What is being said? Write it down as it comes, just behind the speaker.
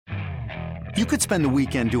You could spend the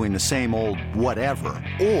weekend doing the same old whatever,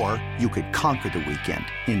 or you could conquer the weekend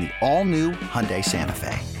in the all-new Hyundai Santa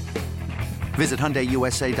Fe. Visit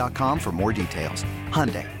HyundaiUSA.com for more details.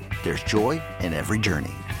 Hyundai, there's joy in every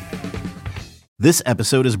journey. This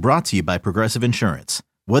episode is brought to you by Progressive Insurance.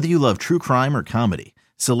 Whether you love true crime or comedy,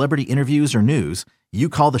 celebrity interviews or news, you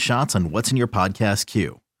call the shots on what's in your podcast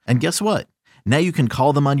queue. And guess what? Now you can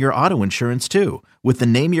call them on your auto insurance too with the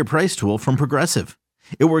Name Your Price tool from Progressive.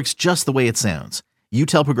 It works just the way it sounds. You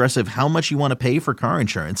tell Progressive how much you want to pay for car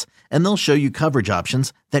insurance, and they'll show you coverage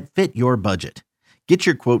options that fit your budget. Get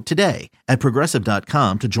your quote today at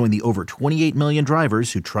Progressive.com to join the over 28 million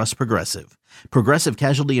drivers who trust Progressive. Progressive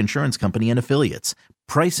Casualty Insurance Company and Affiliates.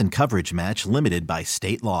 Price and coverage match limited by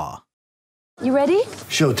state law. You ready?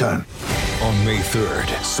 Showtime. On May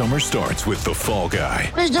 3rd, summer starts with The Fall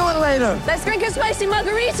Guy. Let's do it later. Let's drink a spicy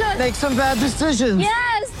margarita. Make some bad decisions.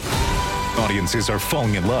 Yes. Audiences are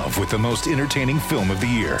falling in love with the most entertaining film of the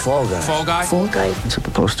year. Fall Guy. Fall Guy? Fall Guy. That's what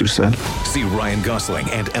the poster said. See Ryan Gosling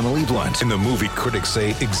and Emily Blunt in the movie critics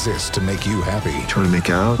say exists to make you happy. Trying to make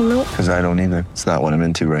it out? Nope. Because I don't either. It's not what I'm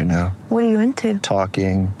into right now. What are you into?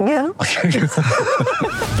 Talking. Yeah.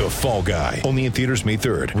 The Fall Guy. Only in theaters May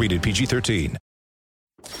 3rd. Rated PG-13.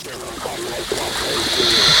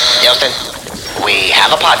 Houston, we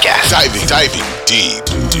have a podcast.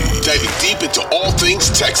 Diving deep into all things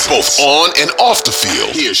Texas, both on and off the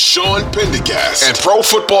field. Here's Sean Pendergast and Pro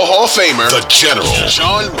Football Hall of Famer, the General,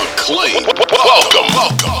 John McClain. Welcome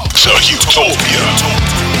to Utopia.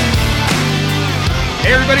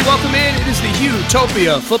 Hey everybody, welcome in. It is the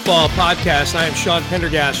Utopia Football Podcast. I am Sean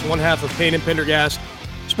Pendergast, one half of Payne and Pendergast.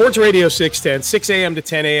 Sports Radio 610, 6 a.m. to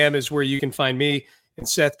 10 a.m. is where you can find me and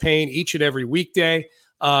Seth Payne each and every weekday.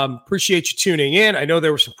 Appreciate you tuning in. I know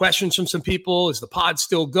there were some questions from some people. Is the pod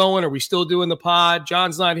still going? Are we still doing the pod?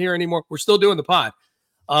 John's not here anymore. We're still doing the pod.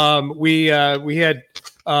 We had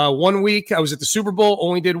 1 week. I was at the Super Bowl,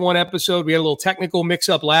 only did one episode. We had a little technical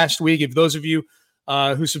mix-up last week. If those of you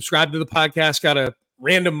who subscribed to the podcast got a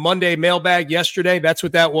random Monday mailbag yesterday, that's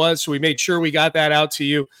what that was. So we made sure we got that out to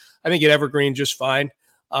you. I think it evergreen just fine.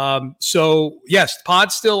 So yes,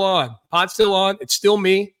 pod's still on. Pod's still on. It's still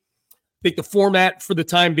me. I think the format for the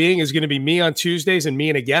time being is going to be me on Tuesdays and me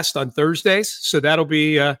and a guest on Thursdays. So that'll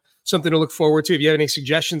be something to look forward to. If you have any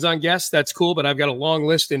suggestions on guests, that's cool. But I've got a long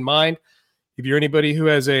list in mind. If you're anybody who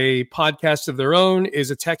has a podcast of their own,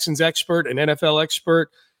 is a Texans expert, an NFL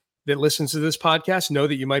expert that listens to this podcast, know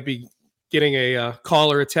that you might be getting a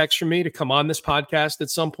call or a text from me to come on this podcast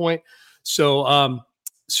at some point. So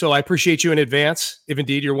I appreciate you in advance, if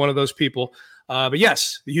indeed you're one of those people. But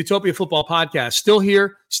yes, the Utopia Football Podcast, still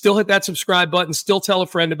here, still hit that subscribe button, still tell a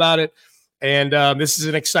friend about it. And this is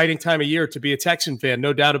an exciting time of year to be a Texan fan,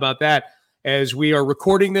 no doubt about that, as we are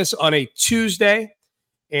recording this on a Tuesday.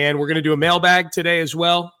 And we're going to do a mailbag today as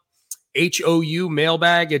well. HOU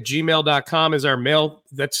mailbag at gmail.com is our mail.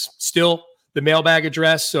 That's still the mailbag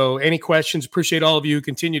address. So any questions, appreciate all of you who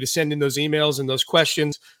continue to send in those emails and those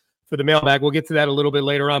questions for the mailbag. We'll get to that a little bit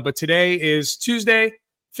later on. But today is Tuesday,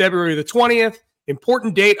 February the 20th.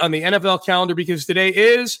 Important date on the NFL calendar because today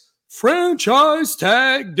is Franchise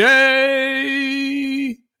Tag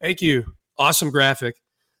Day. Thank you. Awesome graphic.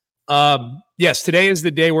 Yes, today is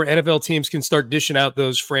the day where NFL teams can start dishing out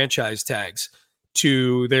those franchise tags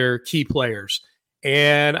to their key players.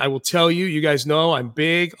 And I will tell you, you guys know I'm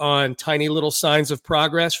big on tiny little signs of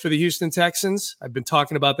progress for the Houston Texans. I've been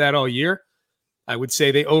talking about that all year. I would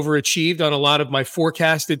say they overachieved on a lot of my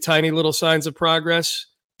forecasted tiny little signs of progress.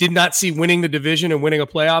 Did not see winning the division and winning a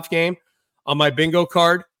playoff game on my bingo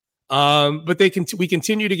card. But we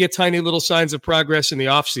continue to get tiny little signs of progress in the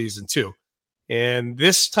offseason too. And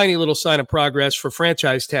this tiny little sign of progress for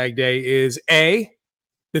Franchise Tag Day is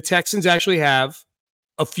the Texans actually have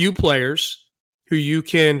a few players who you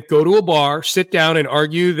can go to a bar, sit down and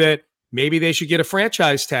argue that maybe they should get a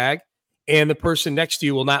franchise tag and the person next to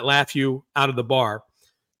you will not laugh you out of the bar.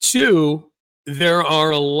 2, there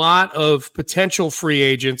are a lot of potential free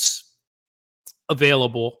agents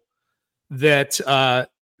available that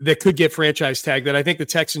could get franchise tag that I think the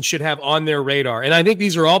Texans should have on their radar. And I think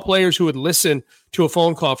these are all players who would listen to a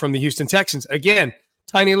phone call from the Houston Texans. Again,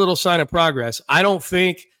 tiny little sign of progress. I don't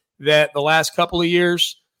think that the last couple of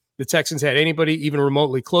years the Texans had anybody even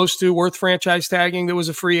remotely close to worth franchise tagging that was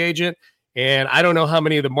a free agent. And I don't know how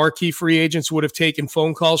many of the marquee free agents would have taken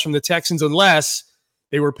phone calls from the Texans unless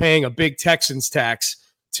they were paying a big Texans tax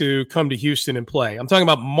to come to Houston and play. I'm talking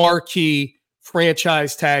about marquee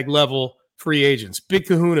franchise tag level free agents, big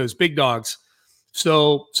kahunas, big dogs.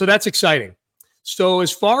 So that's exciting. So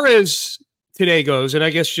as far as today goes, and I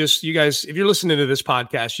guess just you guys, if you're listening to this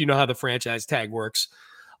podcast, you know how the franchise tag works.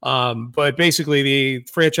 But basically, the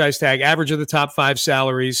franchise tag, average of the top 5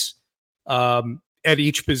 salaries at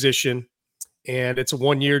each position. And it's a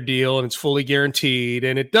 1-year deal, and it's fully guaranteed.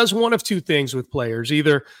 And it does one of two things with players.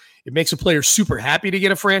 Either it makes a player super happy to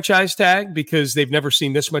get a franchise tag because they've never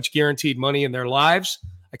seen this much guaranteed money in their lives.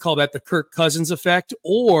 I call that the Kirk Cousins effect.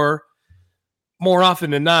 Or more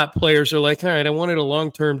often than not, players are like, all right, I wanted a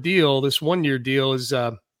long-term deal. This 1-year deal is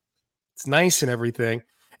it's nice and everything.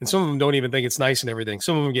 And some of them don't even think it's nice and everything.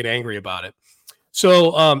 Some of them get angry about it.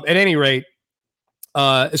 So at any rate,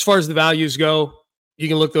 as far as the values go, you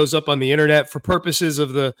can look those up on the internet. For purposes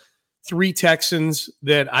of the 3 Texans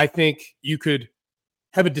that I think you could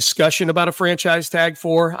have a discussion about a franchise tag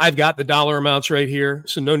for, I've got the dollar amounts right here,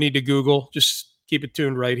 so no need to Google. Just keep it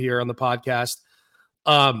tuned right here on the podcast.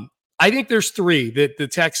 I think there's 3 that the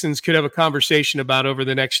Texans could have a conversation about over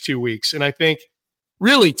the next 2 weeks. And I think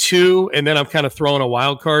really 2, and then I'm kind of throwing a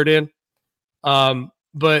wild card in.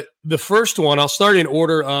 But the first one, I'll start in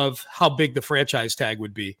order of how big the franchise tag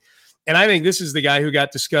would be. And I think this is the guy who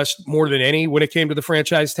got discussed more than any when it came to the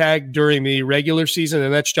franchise tag during the regular season,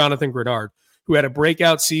 and that's Jonathan Grenard, who had a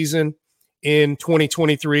breakout season in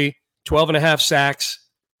 2023, 12.5 sacks,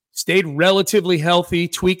 stayed relatively healthy,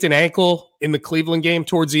 tweaked an ankle in the Cleveland game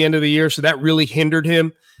towards the end of the year, so that really hindered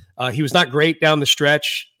him. He was not great down the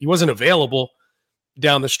stretch. He wasn't available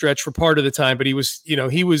down the stretch for part of the time, but he and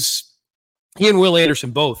Will Anderson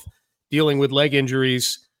both dealing with leg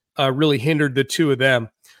injuries really hindered the two of them.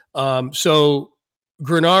 So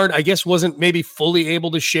Grenard, I guess, wasn't maybe fully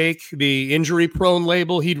able to shake the injury-prone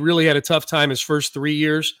label. He'd really had a tough time his first 3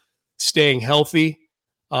 years staying healthy.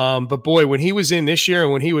 But boy, when he was in this year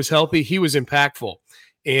and when he was healthy, he was impactful.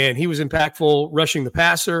 And he was impactful rushing the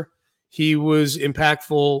passer. He was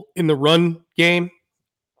impactful in the run game.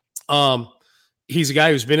 He's a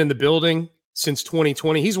guy who's been in the building since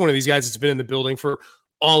 2020. He's one of these guys that's been in the building for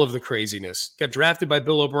all of the craziness. Got drafted by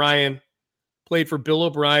Bill O'Brien, played for Bill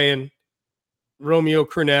O'Brien, Romeo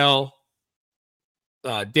Crennel,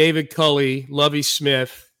 David Culley, Lovie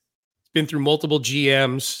Smith, been through multiple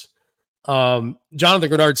GMs. Jonathan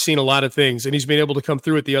Grenard's seen a lot of things, and he's been able to come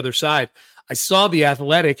through at the other side. I saw The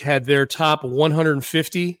Athletic had their top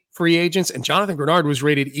 150 free agents, and Jonathan Grenard was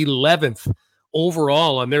rated 11th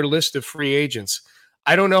overall on their list of free agents.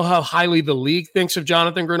 I don't know how highly the league thinks of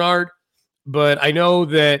Jonathan Grenard, but I know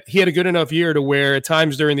that he had a good enough year to where at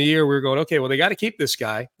times during the year we were going, okay, well, they got to keep this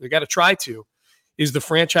guy. They got to try to. Is the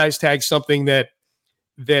franchise tag something that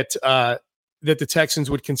the Texans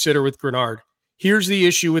would consider with Grenard? Here's the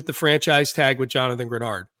issue with the franchise tag with Jonathan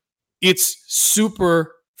Grenard. It's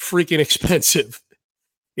super freaking expensive.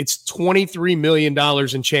 It's $23 million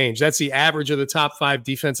and change. That's the average of the top 5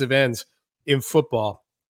 defensive ends in football.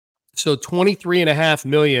 So $23.5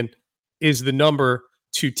 million is the number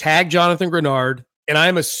to tag Jonathan Grenard. And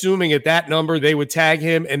I'm assuming at that number, they would tag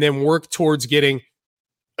him and then work towards getting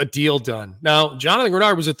a deal done. Now, Jonathan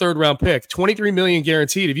Grenard was a 3rd-round pick, $23 million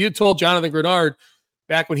guaranteed. If you had told Jonathan Grenard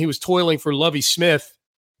back when he was toiling for Lovie Smith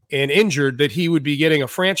and injured that he would be getting a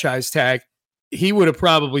franchise tag, he would have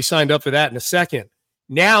probably signed up for that in a second.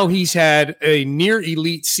 Now he's had a near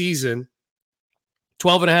elite season,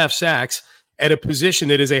 12.5 sacks at a position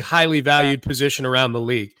that is a highly valued position around the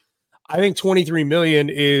league. I think $23 million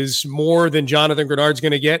is more than Jonathan Grenard's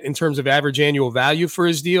going to get in terms of average annual value for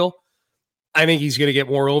his deal. I think he's going to get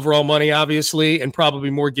more overall money, obviously, and probably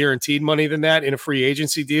more guaranteed money than that in a free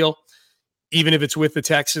agency deal, even if it's with the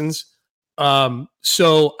Texans.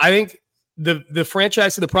 So I think the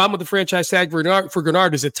franchise, the problem with the franchise tag for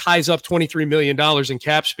Grenard is it ties up $23 million in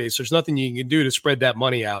cap space. There's nothing you can do to spread that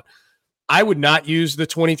money out. I would not use the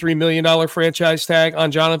 $23 million franchise tag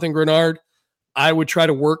on Jonathan Grenard. I would try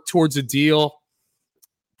to work towards a deal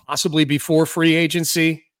possibly before free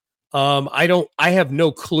agency. I have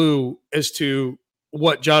no clue as to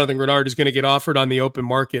what Jonathan Grenard is going to get offered on the open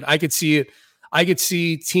market. I could see it. I could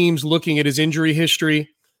see teams looking at his injury history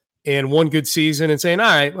and one good season and saying, all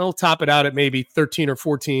right, we'll top it out at maybe 13 or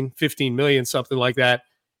 14, 15 million, something like that.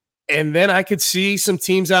 And then I could see some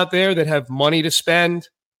teams out there that have money to spend.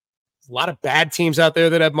 A lot of bad teams out there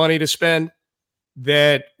that have money to spend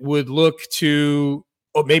that would look to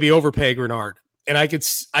maybe overpay Grenard. And I could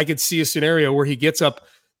see a scenario where he gets up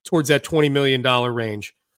towards that $20 million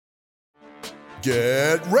range.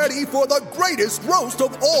 Get ready for the greatest roast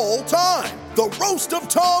of all time, the Roast of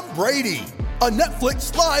Tom Brady, a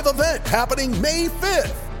Netflix live event happening May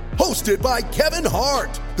 5th. Hosted by Kevin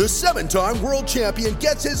Hart, the 7-time world champion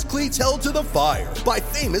gets his cleats held to the fire by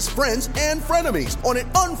famous friends and frenemies on an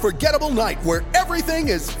unforgettable night where everything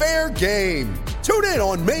is fair game. Tune in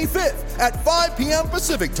on May 5th at 5 p.m.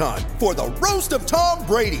 Pacific time for the Roast of Tom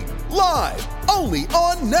Brady, live only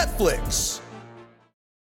on Netflix.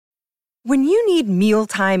 When you need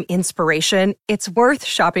mealtime inspiration, it's worth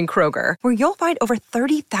shopping Kroger, where you'll find over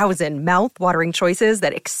 30,000 mouth-watering choices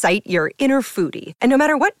that excite your inner foodie. And no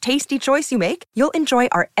matter what tasty choice you make, you'll enjoy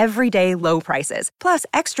our everyday low prices, plus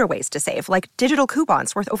extra ways to save, like digital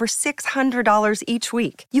coupons worth over $600 each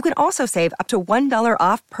week. You can also save up to $1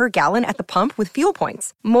 off per gallon at the pump with fuel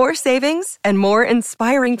points. More savings and more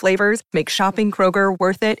inspiring flavors make shopping Kroger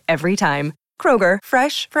worth it every time. Kroger,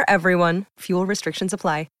 fresh for everyone. Fuel restrictions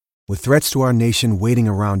apply. With threats to our nation waiting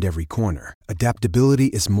around every corner, adaptability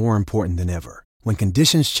is more important than ever. When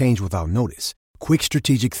conditions change without notice, quick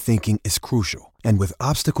strategic thinking is crucial. And with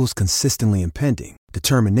obstacles consistently impending,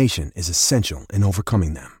 determination is essential in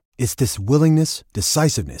overcoming them. It's this willingness,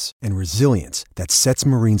 decisiveness, and resilience that sets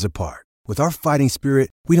Marines apart. With our fighting spirit,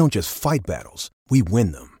 we don't just fight battles, we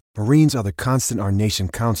win them. Marines are the constant our nation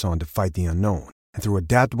counts on to fight the unknown. And through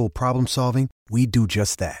adaptable problem solving, we do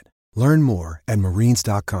just that. Learn more at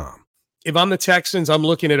marines.com. If I'm the Texans, I'm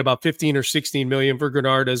looking at about 15 or 16 million for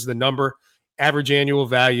Grenard as the number, average annual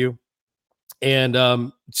value. And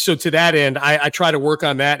so to that end, I try to work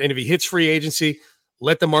on that. And if he hits free agency,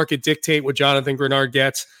 let the market dictate what Jonathan Grenard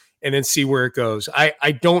gets and then see where it goes.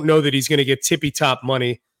 I don't know that he's going to get tippy top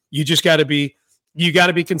money. You just got to be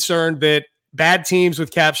concerned that bad teams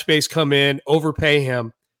with cap space come in, overpay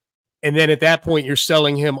him. And then at that point, you're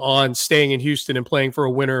selling him on staying in Houston and playing for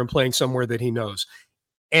a winner and playing somewhere that he knows.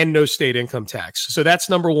 And no state income tax. So that's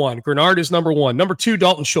number one. Grenard is number one. Number two,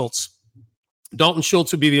 Dalton Schultz. Dalton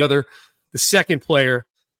Schultz would be the second player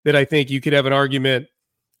that I think you could have an argument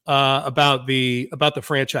about the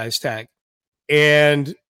franchise tag.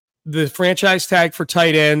 And the franchise tag for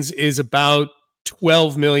tight ends is about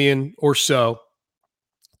 12 million or so,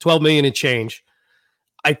 12 million and change.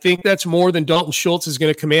 I think that's more than Dalton Schultz is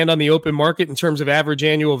going to command on the open market in terms of average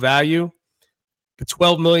annual value. The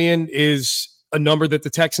 12 million is a number that the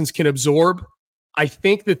Texans can absorb. I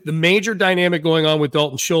think that the major dynamic going on with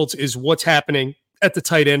Dalton Schultz is what's happening at the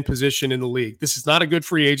tight end position in the league. This is not a good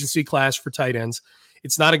free agency class for tight ends.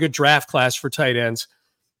 It's not a good draft class for tight ends.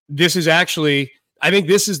 This is actually, I think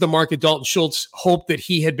this is the market Dalton Schultz hoped that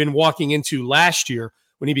he had been walking into last year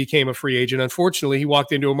when he became a free agent. Unfortunately, he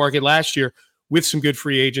walked into a market last year with some good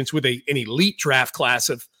free agents, with an elite draft class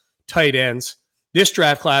of tight ends. This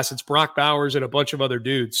draft class, it's Brock Bowers and a bunch of other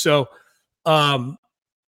dudes. So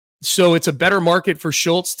it's a better market for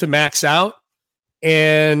Schultz to max out,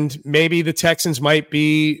 and maybe the Texans might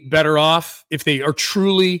be better off if they are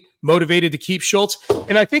truly motivated to keep Schultz.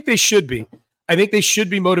 And I think they should be. I think they should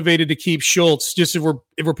be motivated to keep Schultz. Just if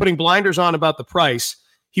we're putting blinders on about the price,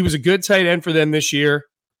 he was a good tight end for them this year.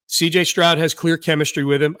 CJ Stroud has clear chemistry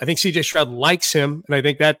with him. I think CJ Stroud likes him, and I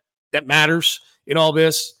think that matters in all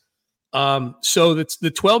this. So that's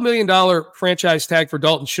the $12 million franchise tag for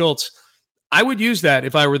Dalton Schultz. I would use that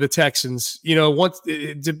if I were the Texans. You know, once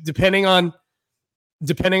depending on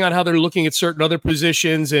how they're looking at certain other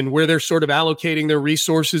positions and where they're sort of allocating their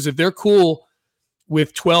resources, if they're cool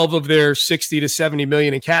with 12 of their 60 to 70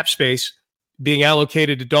 million in cap space being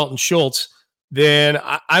allocated to Dalton Schultz, then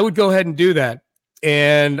I would go ahead and do that.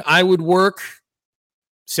 And I would work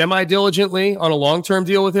semi-diligently on a long-term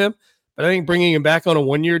deal with him. But I think bringing him back on a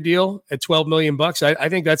one-year deal at $12 million, I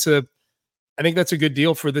think that's a good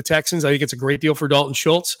deal for the Texans. I think it's a great deal for Dalton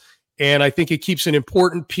Schultz. And I think it keeps an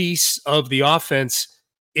important piece of the offense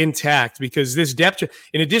intact, because this depth,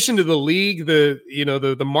 in addition to the league,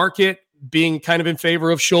 the market being kind of in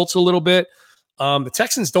favor of Schultz a little bit, the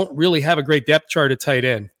Texans don't really have a great depth chart at tight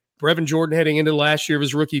end. Brevin Jordan heading into last year of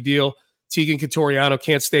his rookie deal. Tegan Catoriano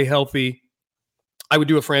can't stay healthy. I would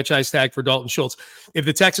do a franchise tag for Dalton Schultz. If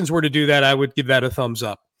the Texans were to do that, I would give that a thumbs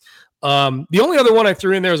up. The only other one I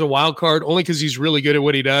threw in there as a wild card, only because he's really good at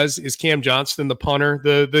what he does, is Cam Johnston, the punter.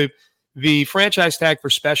 The franchise tag for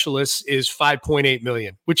specialists is $5.8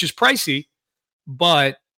 million, which is pricey,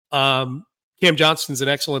 but Cam Johnston's an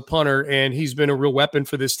excellent punter, and he's been a real weapon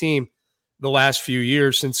for this team the last few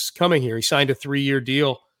years since coming here. He signed a 3-year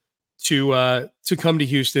deal to come to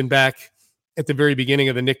Houston back at the very beginning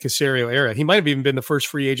of the Nick Caserio era. He might have even been the first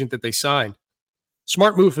free agent that they signed.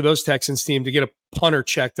 Smart move for those Texans team to get a punter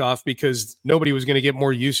checked off, because nobody was going to get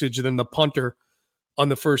more usage than the punter on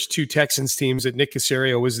the first two Texans teams that Nick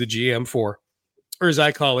Caserio was the GM for, or as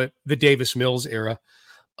I call it, the Davis Mills era.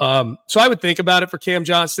 So I would think about it for Cam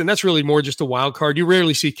Johnston. That's really more just a wild card. You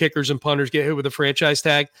rarely see kickers and punters get hit with a franchise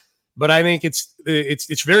tag, but I think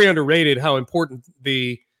it's very underrated how important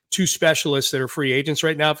the two specialists that are free agents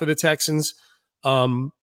right now for the Texans,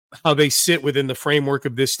 how they sit within the framework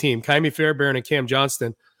of this team. Ka'imi Fairbairn and Cam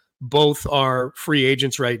Johnston both are free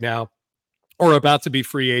agents right now, or about to be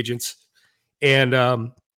free agents, and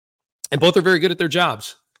both are very good at their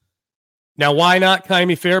jobs. Now, why not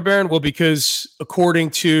Ka'imi Fairbairn? Well, because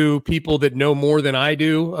according to people that know more than I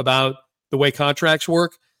do about the way contracts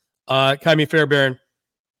work, Ka'imi Fairbairn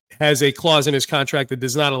has a clause in his contract that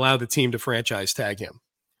does not allow the team to franchise tag him.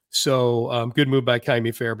 So good move by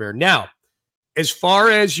Ka'imi Fairbairn. Now, as far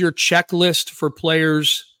as your checklist for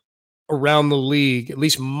players around the league, at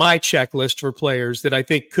least my checklist for players that I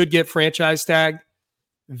think could get franchise tagged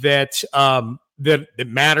that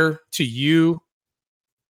matter to you,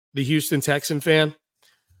 the Houston Texan fan.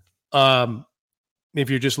 If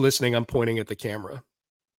you're just listening, I'm pointing at the camera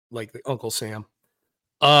like the Uncle Sam.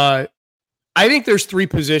 I think there's three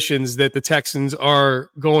positions that the Texans are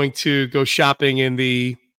going to go shopping in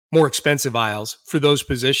the more expensive aisles for those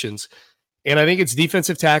positions. And I think it's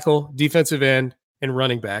defensive tackle, defensive end, and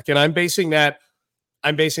running back. And I'm basing that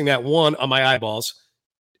one on my eyeballs,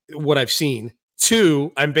 what I've seen.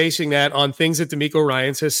 Two, I'm basing that on things that DeMeco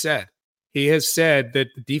Ryans has said. He has said that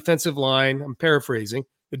the defensive line, I'm paraphrasing,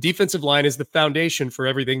 the defensive line is the foundation for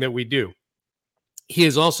everything that we do. He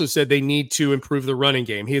has also said they need to improve the running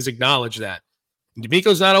game. He has acknowledged that. And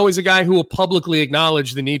DeMeco's not always a guy who will publicly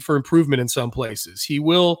acknowledge the need for improvement in some places. He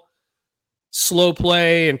will slow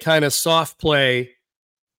play and kind of soft play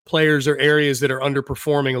players or areas that are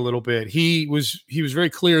underperforming a little bit. He was very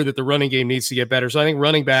clear that the running game needs to get better. So I think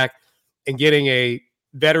running back and getting a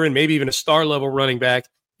veteran, maybe even a star level running back,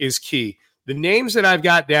 is key. The names that I've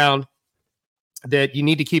got down that you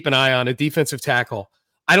need to keep an eye on, a defensive tackle.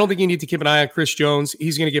 I don't think you need to keep an eye on Chris Jones.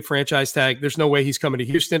 He's going to get franchise tag. There's no way he's coming to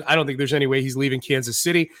Houston. I don't think there's any way he's leaving Kansas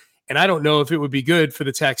City. And I don't know if it would be good for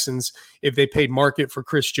the Texans if they paid market for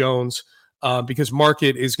Chris Jones, because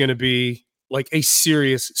market is going to be like a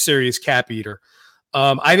serious cap eater.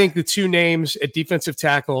 I think the two names at defensive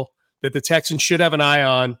tackle that the Texans should have an eye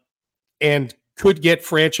on and could get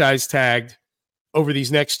franchise tagged over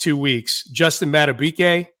these next 2 weeks, Justin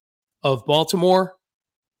Madubuike of Baltimore,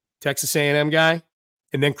 Texas A&M guy,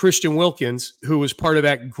 and then Christian Wilkins, who was part of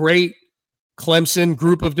that great Clemson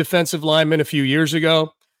group of defensive linemen a few years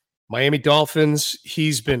ago. Miami Dolphins,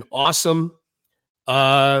 he's been awesome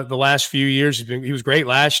the last few years. He was great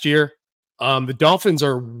last year. The Dolphins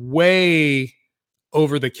are way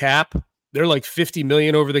over the cap. They're like $50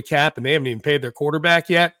 million over the cap, and they haven't even paid their quarterback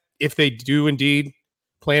yet, if they do indeed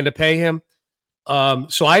plan to pay him.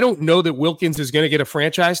 So I don't know that Wilkins is going to get a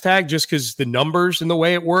franchise tag just because the numbers and the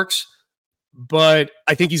way it works. But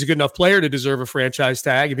I think he's a good enough player to deserve a franchise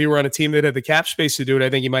tag. If he were on a team that had the cap space to do it, I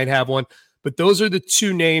think he might have one. But those are the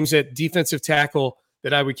two names at defensive tackle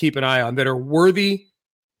that I would keep an eye on that are worthy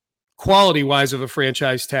quality-wise of a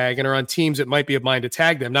franchise tag and are on teams that might be of mind to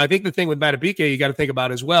tag them. Now, I think the thing with Madubuike you got to think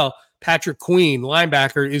about as well, Patrick Queen,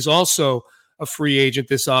 linebacker, is also a free agent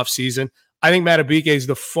this offseason. I think Madubuike is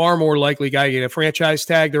the far more likely guy to get a franchise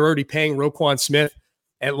tag. They're already paying Roquan Smith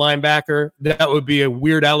at linebacker. That would be a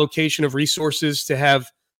weird allocation of resources to have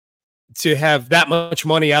that much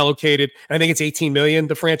money allocated. I think it's $18 million,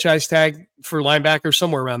 the franchise tag for linebackers,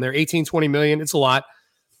 somewhere around there, $18-20 million. It's a lot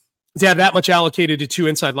to have that much allocated to two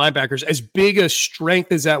inside linebackers. As big a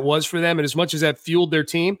strength as that was for them, and as much as that fueled their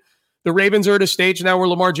team, the Ravens are at a stage now where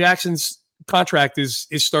Lamar Jackson's contract is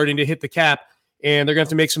starting to hit the cap, and they're going to have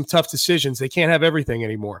to make some tough decisions. They can't have everything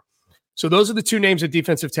anymore. So those are the two names at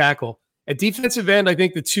defensive tackle. At defensive end, I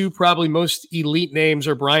think the two probably most elite names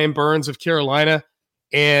are Brian Burns of Carolina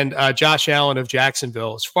and Josh Allen of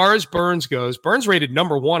Jacksonville. As far as Burns goes, Burns rated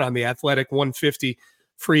number 1 on the Athletic 150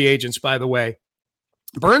 free agents, by the way.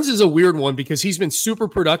 Burns is a weird one because he's been super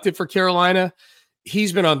productive for Carolina.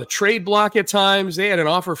 He's been on the trade block at times. They had an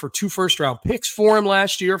offer for 2 first-round picks for him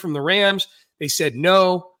last year from the Rams. They said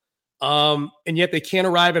no, and yet they can't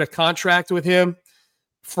arrive at a contract with him.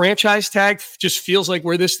 Franchise tag just feels like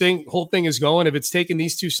where this whole thing is going. If it's taken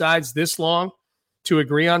these two sides this long to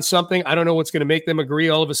agree on something, I don't know what's going to make them agree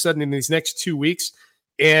all of a sudden in these next 2 weeks.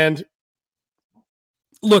 And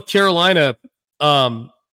look, Carolina,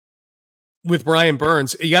 with Brian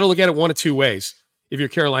Burns, you got to look at it one of two ways. If you're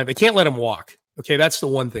Carolina, they can't let him walk. Okay, that's the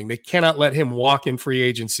one thing. They cannot let him walk in free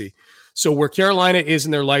agency. So where Carolina is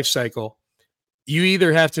in their life cycle, you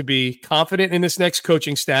either have to be confident in this next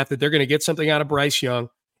coaching staff that they're going to get something out of Bryce Young,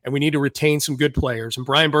 and we need to retain some good players, and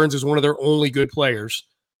Brian Burns is one of their only good players.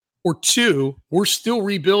 Or two, we're still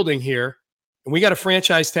rebuilding here, And we got to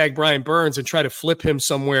franchise tag Brian Burns and try to flip him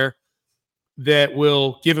somewhere that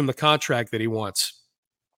will give him the contract that he wants.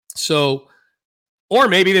 So, or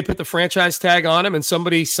maybe they put the franchise tag on him and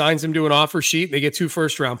somebody signs him to an offer sheet and they get 2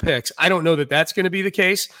 first-round picks. I don't know that that's going to be the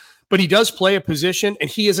case, but he does play a position, and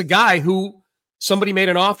he is a guy who somebody made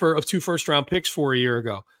an offer of 2 first-round picks for a year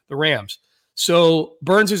ago, the Rams. So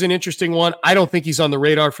Burns is an interesting one. I don't think he's on the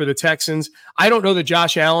radar for the Texans. I don't know that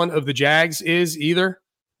Josh Allen of the Jags is either.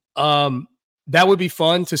 That would be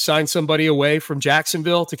fun to sign somebody away from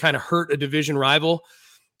Jacksonville to kind of hurt a division rival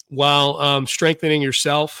while strengthening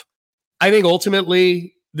yourself. I think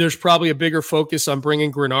ultimately there's probably a bigger focus on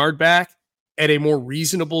bringing Grenard back at a more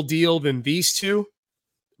reasonable deal than these two.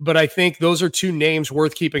 But I think those are 2 names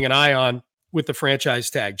worth keeping an eye on with the franchise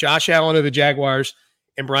tag. Josh Allen of the Jaguars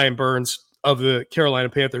and Brian Burns of the Carolina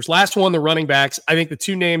Panthers. Last one, the running backs. I think the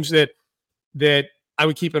 2 names that I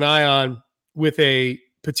would keep an eye on with a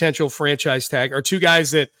potential franchise tag are 2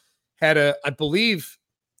 guys that had I believe,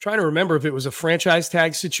 trying to remember if it was a franchise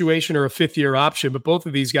tag situation or a 5th-year option, but both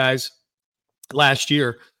of these guys last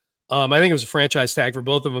year, I think it was a franchise tag for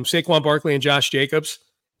both of them, Saquon Barkley and Josh Jacobs.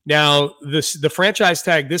 Now, the franchise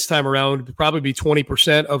tag this time around would probably be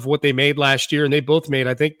 20% of what they made last year, and they both made,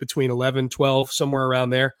 I think, between 11, 12, somewhere around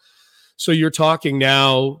there. So you're talking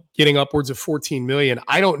now getting upwards of $14 million.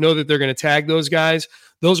 I don't know that they're going to tag those guys.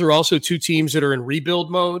 Those are also 2 teams that are in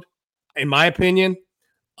rebuild mode, in my opinion.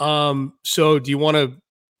 So do you want to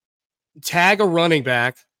tag a running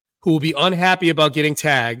back who will be unhappy about getting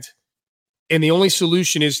tagged, and the only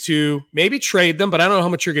solution is to maybe trade them, but I don't know how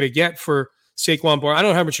much you're going to get for Saquon Barkley. I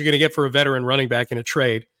don't know how much you're going to get for a veteran running back in a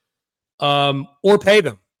trade, or pay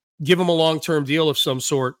them, give them a long-term deal of some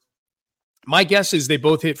sort. My guess is they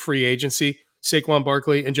both hit free agency, Saquon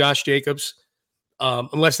Barkley and Josh Jacobs,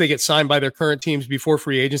 unless they get signed by their current teams before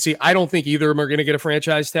free agency. I don't think either of them are going to get a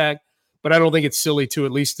franchise tag, but I don't think it's silly to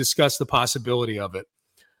at least discuss the possibility of it.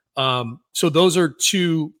 So those are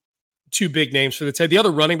two big names for the tag. The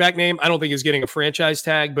other running back name I don't think is getting a franchise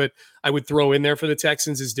tag, but I would throw in there for the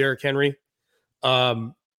Texans is Derrick Henry.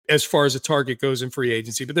 As far as a target goes in free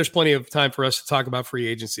agency, but there's plenty of time for us to talk about free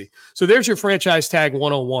agency. So there's your franchise tag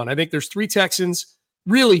 101. I think there's 3 Texans,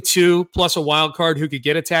 really 2 plus a wild card who could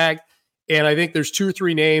get a tag. And I think there's 2 or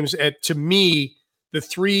 3 names to me, the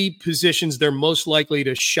 3 positions they're most likely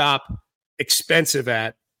to shop expensive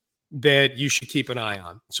at that you should keep an eye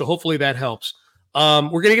on. So hopefully that helps. We're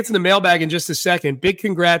going to get to the mailbag in just a second. Big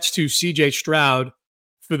congrats to CJ Stroud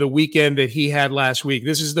for the weekend that he had last week.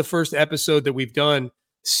 This is the first episode that we've done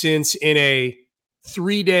since in a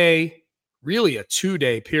 3-day, really a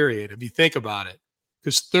 2-day period, if you think about it.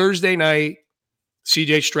 Because Thursday night,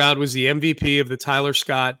 CJ Stroud was the MVP of the Tyler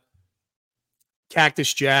Scott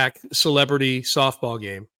Cactus Jack celebrity softball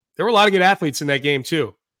game. There were a lot of good athletes in that game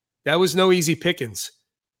too. That was no easy pickings.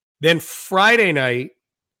 Then Friday night,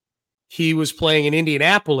 he was playing in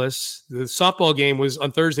Indianapolis. The softball game was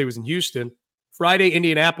on Thursday, was in Houston. Friday,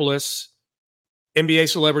 Indianapolis, NBA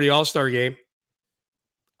Celebrity All-Star game.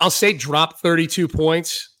 I'll say dropped 32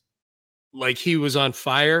 points like he was on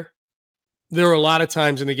fire. There were a lot of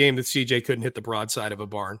times in the game that CJ couldn't hit the broadside of a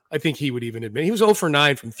barn. I think he would even admit. He was 0 for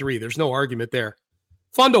 9 from 3. There's no argument there.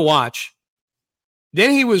 Fun to watch. Then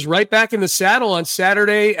he was right back in the saddle on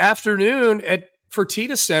Saturday afternoon at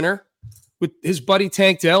Fertitta Center with his buddy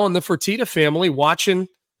Tank Dell and the Fertitta family watching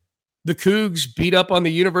the Cougs beat up on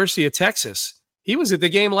the University of Texas. He was at the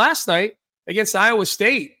game last night against Iowa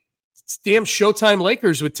State. It's damn Showtime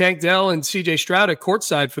Lakers with Tank Dell and CJ Stroud at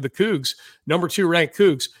courtside for the Cougs, number 2 ranked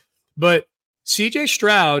Cougs. But CJ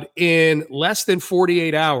Stroud in less than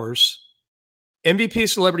 48 hours, MVP of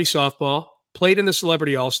celebrity softball, played in the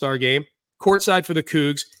Celebrity All-Star game, courtside for the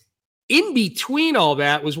Cougs. In between all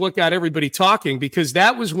that was what got everybody talking, because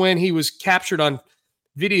that was when he was captured on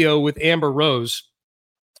video with Amber Rose,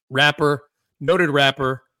 rapper, noted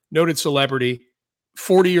celebrity,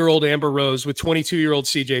 40-year-old Amber Rose with 22-year-old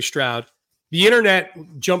CJ Stroud. The internet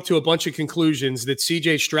jumped to a bunch of conclusions that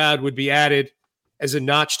CJ Stroud would be added as a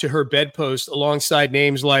notch to her bedpost alongside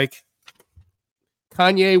names like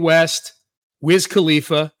Kanye West, Wiz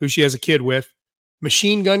Khalifa, who she has a kid with,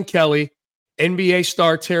 Machine Gun Kelly, NBA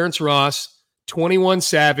star Terrence Ross, 21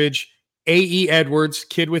 Savage, A.E. Edwards,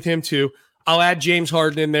 kid with him too. I'll add James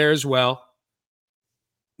Harden in there as well.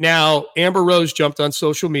 Now, Amber Rose jumped on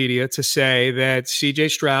social media to say that CJ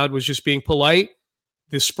Stroud was just being polite.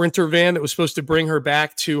 The Sprinter van that was supposed to bring her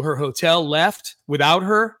back to her hotel left without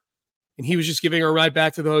her, and he was just giving her a ride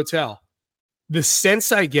back to the hotel. The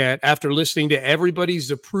sense I get after listening to everybody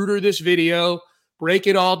Zapruder this video, break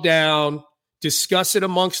it all down, discuss it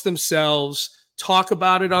amongst themselves, talk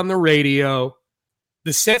about it on the radio,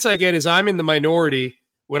 the sense I get is I'm in the minority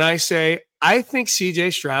when I say I think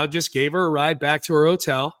CJ Stroud just gave her a ride back to her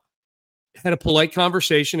hotel, had a polite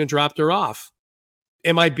conversation, and dropped her off.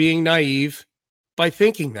 Am I being naive by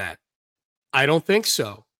thinking that? I don't think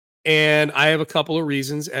so. And I have a couple of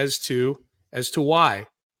reasons as to why.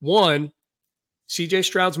 One, CJ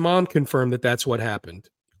Stroud's mom confirmed that that's what happened.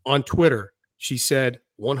 On Twitter, she said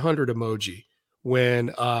 100 emoji when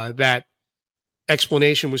that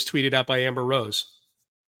explanation was tweeted out by Amber Rose.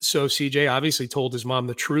 So CJ obviously told his mom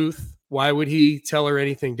the truth. Why would he tell her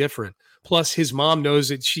anything different? Plus, his mom knows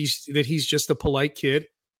that he's just a polite kid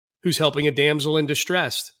who's helping a damsel in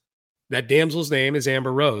distress. That damsel's name is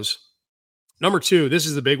Amber Rose. Number two, this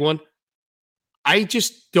is the big one. I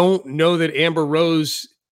just don't know that Amber Rose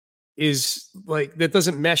is like, that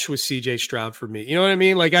doesn't mesh with CJ Stroud for me. You know what I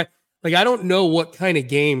mean? I don't know what kind of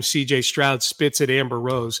game CJ Stroud spits at Amber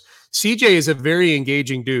Rose. CJ is a very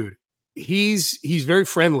engaging dude. He's very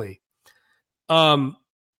friendly.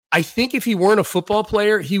 I think if he weren't a football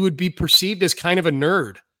player, he would be perceived as kind of a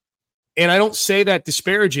nerd. And I don't say that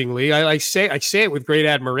disparagingly. I say it with great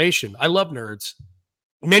admiration. I love nerds.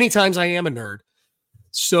 Many times I am a nerd.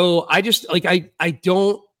 So I just I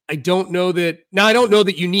don't know that. Now, I don't know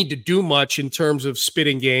that you need to do much in terms of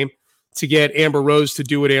spitting game to get Amber Rose to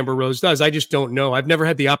do what Amber Rose does. I just don't know. I've never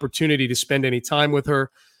had the opportunity to spend any time with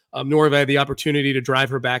her, nor have I had the opportunity to drive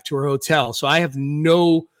her back to her hotel. So I have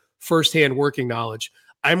no firsthand working knowledge.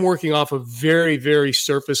 I'm working off of very, very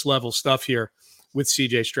surface level stuff here with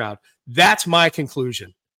CJ Stroud. That's my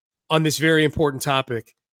conclusion on this very important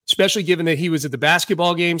topic, especially given that he was at the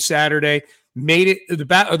basketball game Saturday, made it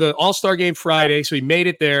the All-Star game Friday, so he made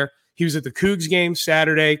it there. He was at the Cougs game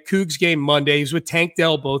Saturday, Cougs game Monday. He was with Tank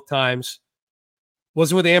Dell both times.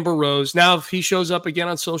 Wasn't with Amber Rose. Now, if he shows up again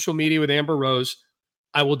on social media with Amber Rose,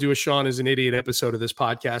 I will do a Sean is an Idiot episode of this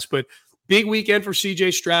podcast. But big weekend for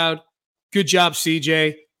CJ Stroud. Good job,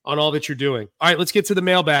 CJ, on all that you're doing. All right, let's get to the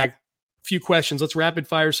mailbag. A few questions. Let's rapid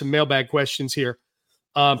fire some mailbag questions here.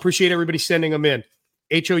 Appreciate everybody sending them in.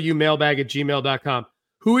 HOUmailbag@gmail.com.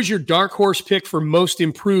 Who is your dark horse pick for most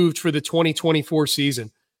improved for the 2024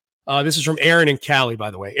 season? This is from Aaron in Cali, by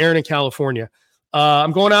the way. Aaron in California.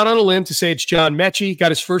 I'm going out on a limb to say it's John Mechie.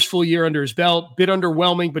 Got his first full year under his belt. Bit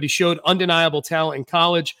underwhelming, but he showed undeniable talent in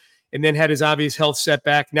college and then had his obvious health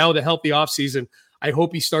setback. Now with a healthy offseason, I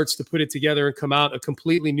hope he starts to put it together and come out a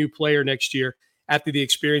completely new player next year after the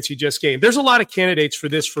experience he just gained. There's a lot of candidates for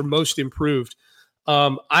this for most improved.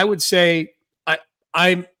 I would say I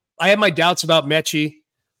have my doubts about Mechie.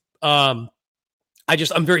 I'm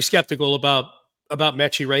very skeptical about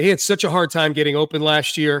Mechie, right? He had such a hard time getting open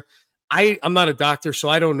last year. I'm not a doctor, so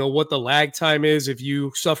I don't know what the lag time is. If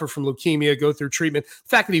you suffer from leukemia, go through treatment. The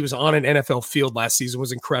fact that he was on an NFL field last season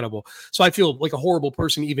was incredible. So I feel like a horrible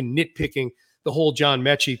person even nitpicking the whole John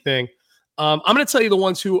Mechie thing. I'm going to tell you the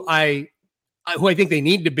ones who I think they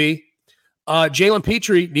need to be. Jalen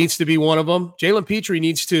Petrie needs to be one of them. Jalen Petrie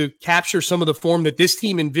needs to capture some of the form that this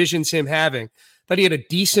team envisions him having. I thought he had a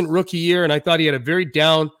decent rookie year, and I thought he had a very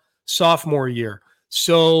down sophomore year.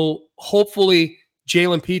 So hopefully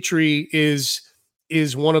Jalen Petrie is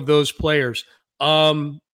one of those players.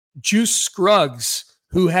 Juice Scruggs,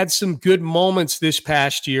 who had some good moments this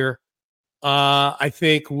past year, I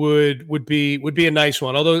think would be a nice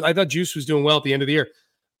one. Although I thought Juice was doing well at the end of the year.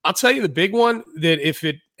 I'll tell you the big one that if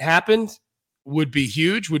it happened would be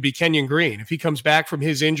huge would be Kenyon Green. If he comes back from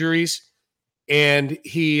his injuries and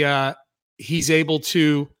he's able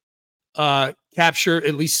to capture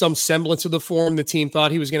at least some semblance of the form the team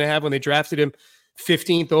thought he was going to have when they drafted him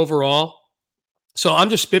 15th overall. So I'm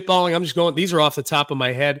just spitballing. I'm just going, these are off the top of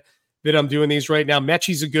my head that I'm doing these right now.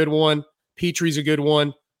 Mechie's a good one. Petrie's a good one.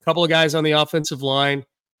 A couple of guys on the offensive line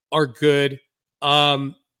are good.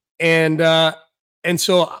 And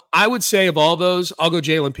so I would say of all those, I'll go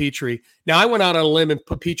Jalen Petrie. Now, I went out on a limb and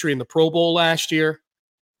put Petrie in the Pro Bowl last year.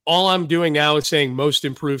 All I'm doing now is saying most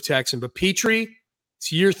improved Texan. But Petrie,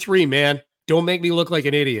 it's year 3, man. Don't make me look like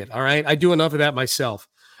an idiot, all right? I do enough of that myself.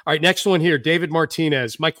 All right, next one here, David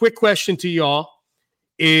Martinez. My quick question to y'all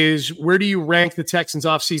is, where do you rank the Texans'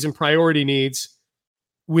 offseason priority needs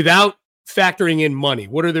without factoring in money?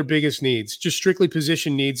 What are their biggest needs? Just strictly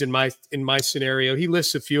position needs in my scenario. He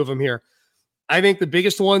lists a few of them here. I think the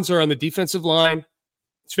biggest ones are on the defensive line,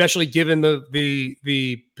 especially given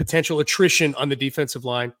the potential attrition on the defensive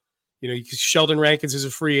line. You know, Sheldon Rankins is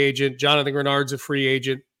a free agent. Jonathan Grenard's a free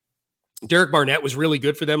agent. Derek Barnett was really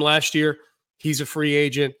good for them last year. He's a free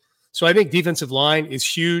agent. So I think defensive line is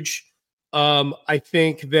huge. I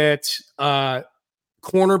think that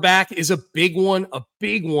cornerback is a big one,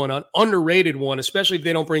 an underrated one, especially if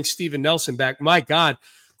they don't bring Steven Nelson back. My God,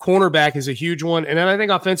 Cornerback is a huge one. And then I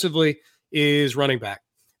think offensively is running back.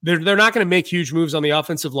 They're not going to make huge moves on the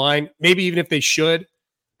offensive line. Maybe even if they should,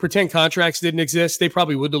 pretend contracts didn't exist, they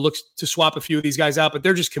probably would have looked to swap a few of these guys out, but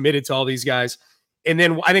they're just committed to all these guys. And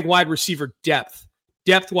then I think wide receiver depth.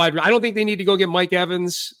 I don't think they need to go get Mike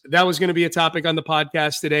Evans. That was going to be a topic on the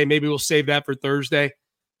podcast today. Maybe we'll save that for Thursday.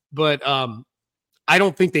 But I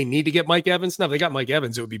don't think they need to get Mike Evans. Now, if they got Mike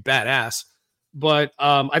Evans, it would be badass. But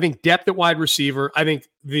I think depth at wide receiver. I think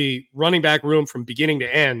the running back room from beginning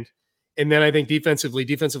to end. And then I think defensively,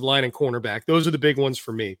 defensive line and cornerback. Those are the big ones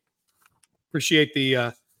for me. Appreciate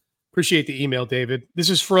the email, David. This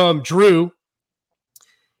is from Drew.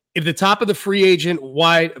 If the top of the free agent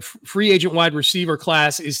wide receiver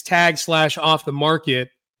class is tagged / off the market,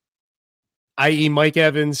 i.e. Mike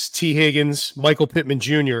Evans, T. Higgins, Michael Pittman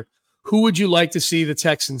Jr., who would you like to see the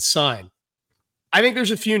Texans sign? I think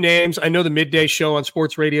there's a few names. I know the midday show on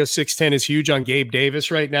Sports Radio 610 is huge on Gabe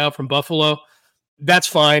Davis right now from Buffalo. That's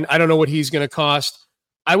fine. I don't know what he's going to cost.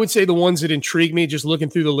 I would say the ones that intrigue me, just looking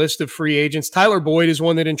through the list of free agents, Tyler Boyd is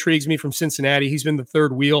one that intrigues me from Cincinnati. He's been the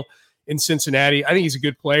third wheel in Cincinnati. I think he's a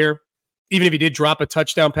good player, even if he did drop a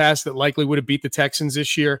touchdown pass that likely would have beat the Texans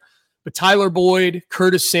this year. But Tyler Boyd,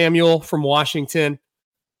 Curtis Samuel from Washington,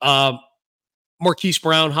 Marquise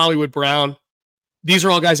Brown, Hollywood Brown. These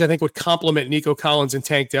are all guys I think would complement Nico Collins and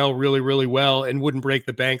Tank Dell really, really well and wouldn't break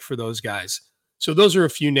the bank for those guys. So those are a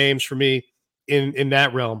few names for me in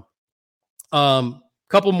that realm.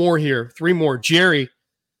 Couple more here, 3 more. Jerry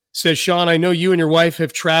says, Sean, I know you and your wife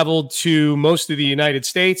have traveled to most of the United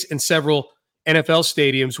States and several NFL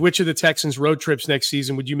stadiums. Which of the Texans' road trips next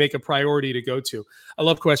season would you make a priority to go to? I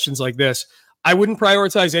love questions like this. I wouldn't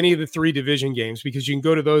prioritize any of the 3 division games because you can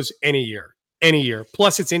go to those any year.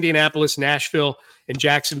 Plus, it's Indianapolis, Nashville, and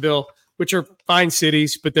Jacksonville, which are fine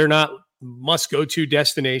cities, but they're not must-go-to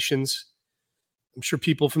destinations. I'm sure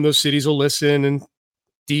people from those cities will listen and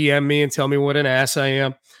DM me and tell me what an ass I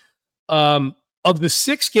am. Of the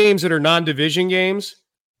 6 games that are non-division games,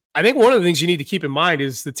 I think one of the things you need to keep in mind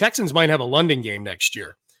is the Texans might have a London game next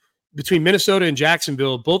year. Between Minnesota and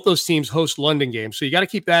Jacksonville, both those teams host London games, so you got to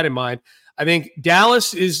keep that in mind. I think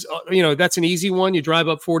Dallas is, that's an easy one. You drive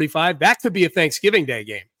up 45. That could be a Thanksgiving Day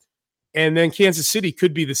game. And then Kansas City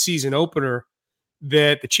could be the season opener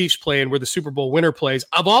that the Chiefs play and where the Super Bowl winner plays.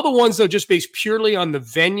 Of all the ones, though, just based purely on the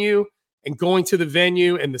venue and going to the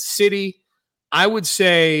venue and the city, I would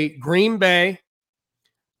say Green Bay.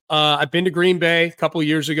 I've been to Green Bay a couple of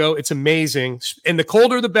years ago. It's amazing. And the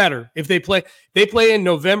colder, the better. If they play in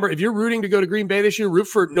November. If you're rooting to go to Green Bay this year, root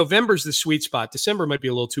for November's the sweet spot. December might be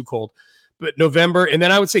a little too cold, but November. And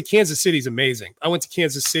then I would say Kansas City's amazing. I went to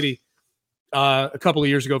Kansas City a couple of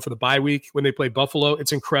years ago for the bye week when they played Buffalo.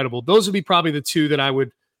 It's incredible. Those would be probably the 2 that I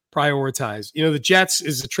would prioritize. The Jets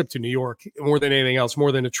is a trip to New York more than anything else,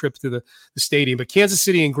 more than a trip to the stadium. But Kansas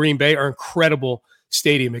City and Green Bay are incredible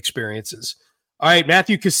stadium experiences. All right,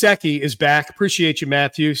 Matthew Kasecki is back. Appreciate you,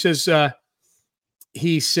 Matthew.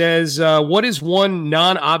 He says, what is one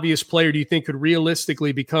non-obvious player do you think could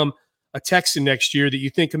realistically become a Texan next year that you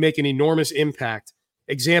think could make an enormous impact?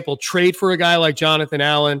 Example, trade for a guy like Jonathan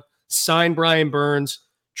Allen, sign Brian Burns,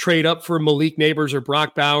 trade up for Malik Neighbors or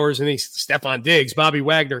Brock Bowers, and then Stephon Diggs, Bobby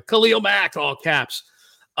Wagner, Khalil Mack, all caps.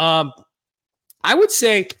 I would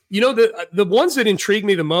say, the ones that intrigue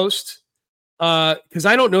me the most, because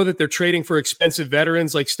I don't know that they're trading for expensive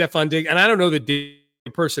veterans like Stephon Diggs, and I don't know the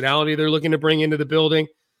personality they're looking to bring into the building.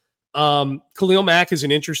 Khalil Mack is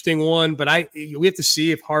an interesting one, but we have to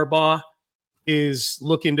see if Harbaugh is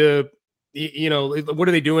looking to, what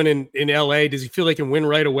are they doing in LA? Does he feel they can win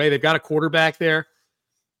right away? They've got a quarterback there.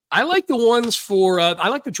 I like the ones I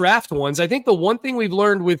like the draft ones. I think the one thing we've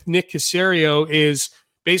learned with Nick Caserio is,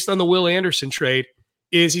 based on the Will Anderson trade,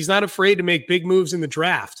 is he's not afraid to make big moves in the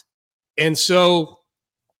draft. And so,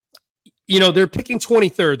 they're picking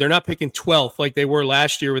 23rd. They're not picking 12th like they were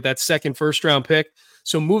last year with that second first-round pick.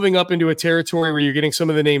 So moving up into a territory where you're getting some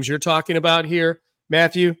of the names you're talking about here,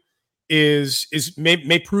 Matthew,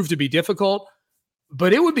 may prove to be difficult.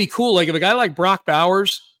 But it would be cool, like if a guy like Brock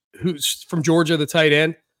Bowers, who's from Georgia, the tight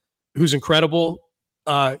end, who's incredible,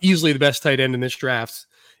 easily the best tight end in this draft.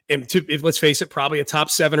 And let's face it, probably a top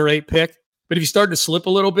 7 or 8 pick. But if you start to slip a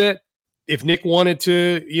little bit, if Nick wanted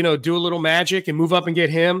to, do a little magic and move up and get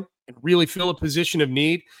him and really fill a position of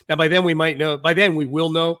need. Now, by then we will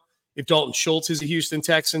know if Dalton Schultz is a Houston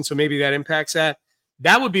Texan, so maybe that impacts that.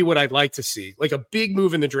 That would be what I'd like to see, like a big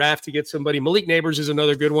move in the draft to get somebody. Malik Neighbors is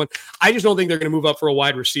another good one. I just don't think they're going to move up for a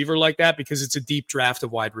wide receiver like that because it's a deep draft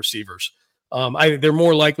of wide receivers. They're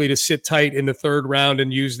more likely to sit tight in the 3rd round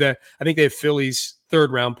and use that. I think they have Philly's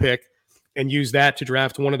 3rd round pick. and use that to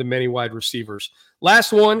draft one of the many wide receivers.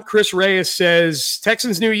 Last one, Chris Reyes says,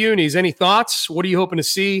 Texans new unis, any thoughts? What are you hoping to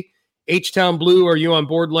see? H-Town Blue, are you on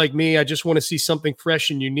board like me? I just want to see something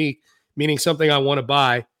fresh and unique, meaning something I want to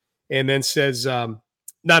buy. And then says,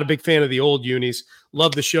 not a big fan of the old unis.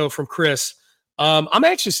 Love the show from Chris. I'm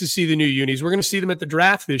anxious to see the new unis. We're going to see them at the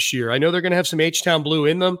draft this year. I know they're going to have some H-Town Blue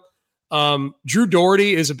in them. Drew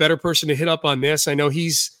Doherty is a better person to hit up on this. I know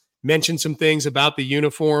he's mentioned some things about the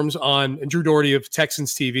uniforms on Drew Doherty of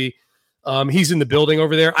Texans TV. He's in the building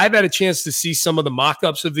over there. I've had a chance to see some of the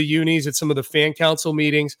mock-ups of the unis at some of the fan council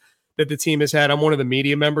meetings that the team has had. I'm one of the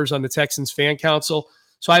media members on the Texans fan council,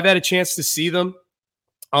 so I've had a chance to see them.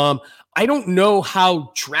 I don't know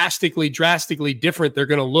how drastically different they're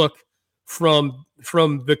going to look from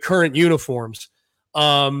the current uniforms.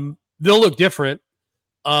 They'll look different,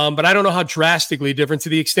 but I don't know how drastically different, to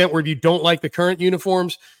the extent where if you don't like the current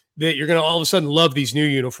uniforms, that you're going to all of a sudden love these new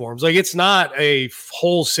uniforms. Like, it's not a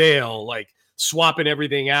wholesale, like, swapping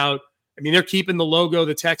everything out. I mean, they're keeping the logo,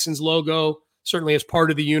 the Texans logo, certainly as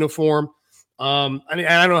part of the uniform. I mean,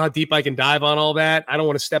 I don't know how deep I can dive on all that. I don't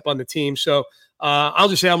want to step on the team. So I'll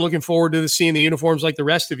just say I'm looking forward to seeing the uniforms like the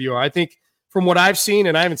rest of you are. I think from what I've seen,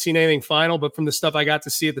 and I haven't seen anything final, but from the stuff I got to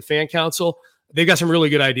see at the fan council, they've got some really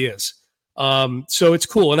good ideas. So it's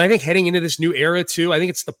cool. And I think heading into this new era too, I think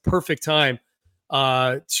it's the perfect time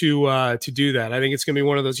to do that. I think it's going to be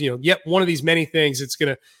one of those, yet one of these many things that's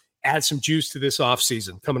going to add some juice to this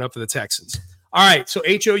offseason coming up for the Texans. All right. So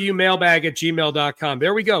houmailbag@gmail.com.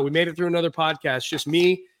 There we go. We made it through another podcast. Just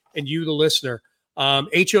me and you, the listener.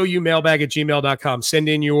 houmailbag@gmail.com. Send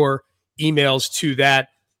in your emails to that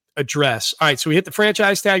address. All right. So we hit the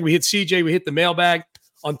franchise tag. We hit CJ. We hit the mailbag.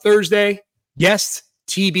 On Thursday, guest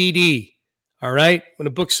TBD. All right. I'm going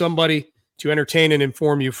to book somebody to entertain and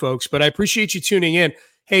inform you folks, but I appreciate you tuning in.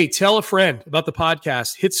 Hey, tell a friend about the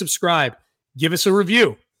podcast. Hit subscribe. Give us a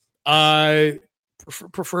review.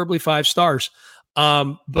 Preferably 5 stars.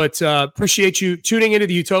 But appreciate you tuning into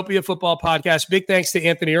the Utopia Football Podcast. Big thanks to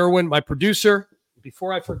Anthony Irwin, my producer.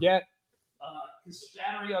 Before I forget, this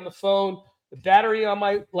battery on the phone, the battery on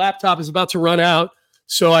my laptop is about to run out,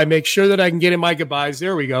 so I make sure that I can get in my goodbyes.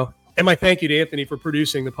 There we go. And my thank you to Anthony for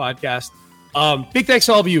producing the podcast. Big thanks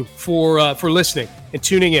to all of you for listening and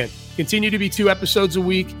tuning in. Continue to be 2 episodes a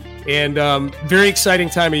week, and very exciting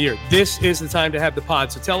time of year. This is the time to have the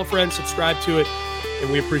pod. So tell a friend, subscribe to it,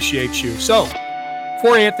 and we appreciate you. So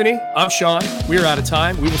for Anthony, I'm Sean. We are out of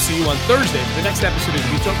time. We will see you on Thursday for the next episode of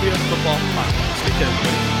the Utopia Football Podcast. Take care,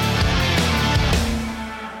 everybody.